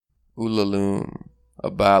Ulalume, a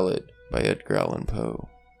ballad by Edgar Allan Poe.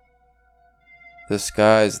 The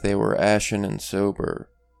skies they were ashen and sober,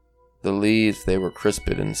 the leaves they were crisped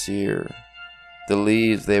and sere, the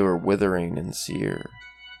leaves they were withering and sere.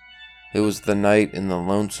 It was the night in the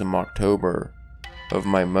lonesome October of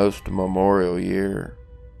my most memorial year.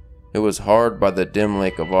 It was hard by the dim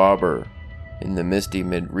lake of Auber, in the misty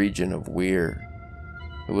mid-region of Weir.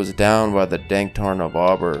 It was down by the dank tarn of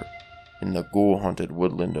Auber, in the ghoul-haunted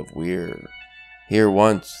woodland of Weir. Here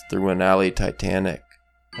once, through an alley titanic,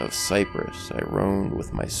 of cypress I roamed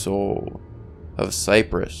with my soul, of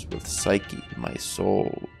cypress with Psyche, my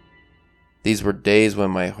soul. These were days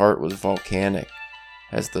when my heart was volcanic,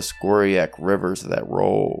 as the scoriac rivers that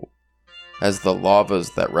roll, as the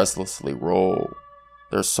lavas that restlessly roll,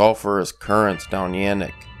 their sulphurous currents down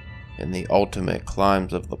Yaanek, in the ultimate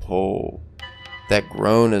climbs of the pole, that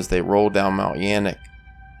groan as they roll down Mount Yaanek,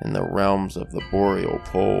 in the realms of the boreal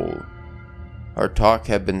pole. Our talk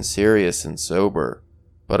had been serious and sober,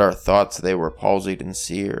 but our thoughts they were palsied and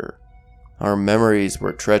sere. Our memories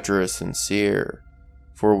were treacherous and sere,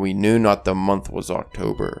 for we knew not the month was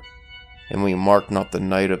October, and we marked not the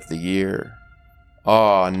night of the year.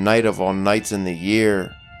 Ah, night of all nights in the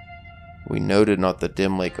year! We noted not the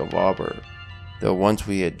dim lake of Auber, though once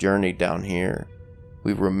we had journeyed down here.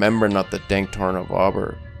 We remember not the dank tarn of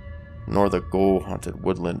Auber, nor the ghoul-haunted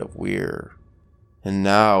woodland of Weir. And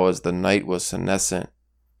now, as the night was senescent,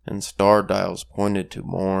 and star dials pointed to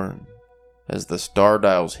morn, as the star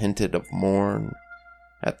dials hinted of morn,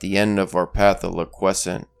 at the end of our path a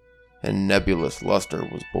liquescent and nebulous luster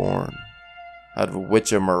was born, out of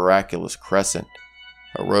which a miraculous crescent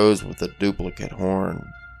arose with a duplicate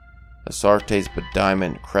horn, Astarte's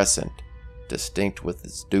bediamonded crescent, distinct with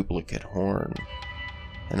its duplicate horn.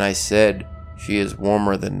 And I said, she is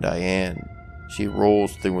warmer than Diane, she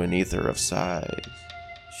rolls through an ether of sighs,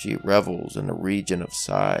 she revels in a region of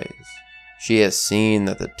sighs. She has seen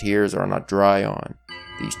that the tears are not dry on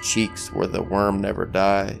these cheeks where the worm never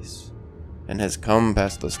dies, and has come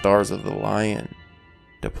past the stars of the lion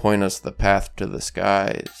to point us the path to the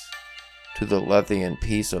skies, to the Lethean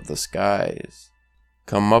peace of the skies.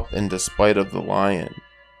 Come up in despite of the lion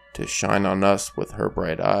to shine on us with her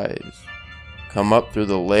bright eyes. Come up through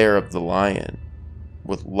the lair of the lion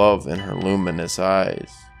with love in her luminous eyes.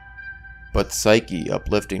 But Psyche,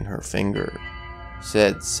 uplifting her finger,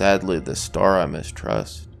 said sadly, the star I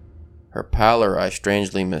mistrust, her pallor I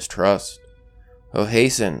strangely mistrust. Oh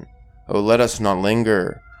hasten, oh let us not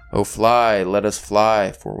linger, oh fly, let us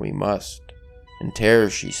fly, for we must. In terror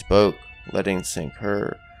she spoke, letting sink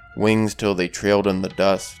her wings till they trailed in the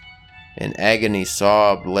dust. In agony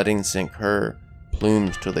sobbed, letting sink her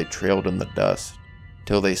plumes till they trailed in the dust,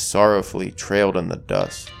 till they sorrowfully trailed in the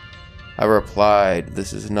dust. I replied,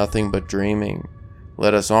 this is nothing but dreaming.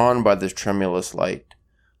 Let us on by this tremulous light.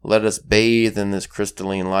 Let us bathe in this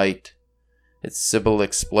crystalline light. Its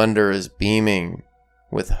symbolic splendor is beaming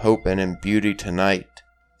with hope and in beauty tonight.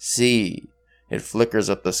 See, it flickers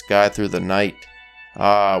up the sky through the night.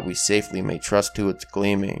 Ah, we safely may trust to its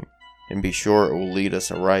gleaming, and be sure it will lead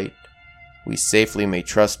us aright. We safely may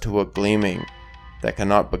trust to a gleaming that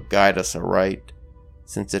cannot but guide us aright,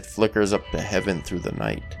 since it flickers up to heaven through the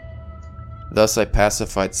night. Thus I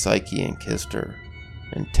pacified Psyche and kissed her,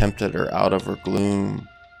 and tempted her out of her gloom,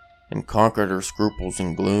 and conquered her scruples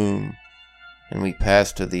and gloom, and we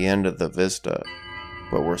passed to the end of the vista,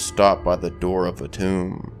 but were stopped by the door of a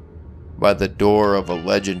tomb, by the door of a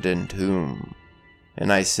legend entomb.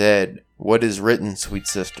 And I said, what is written, sweet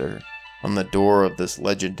sister, on the door of this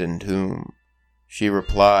legend entomb? She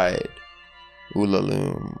replied,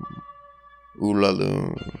 Ulalume,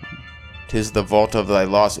 Ulalume, 'tis the vault of thy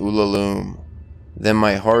lost Ulalume. Then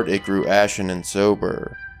my heart it grew ashen and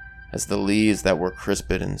sober, as the leaves that were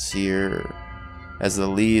crisped and sere, as the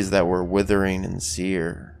leaves that were withering and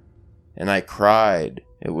sere. And I cried,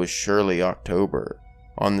 it was surely October,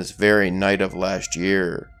 on this very night of last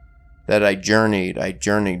year, that I journeyed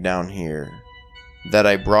down here, that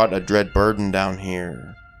I brought a dread burden down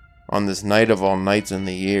here, on this night of all nights in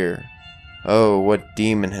the year. Oh, what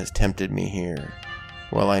demon has tempted me here?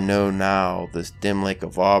 Well I know now this dim lake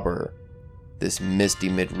of Auber, this misty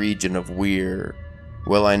mid-region of Weir.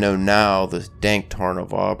 Well I know now this dank tarn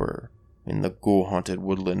of Auber, in the ghoul-haunted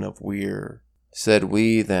woodland of Weir. Said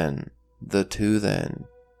we then, the two then,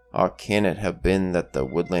 ah, can it have been that the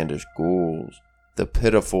woodlandish ghouls, the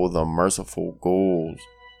pitiful, the merciful ghouls,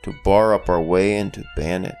 to bar up our way and to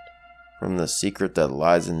ban it from the secret that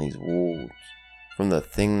lies in these wolds, from the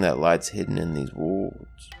thing that lies hidden in these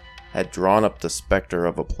wolds, had drawn up the specter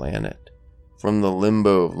of a planet, from the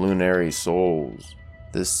limbo of lunary souls,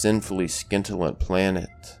 this sinfully scintillant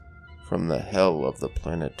planet, from the hell of the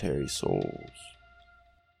planetary souls.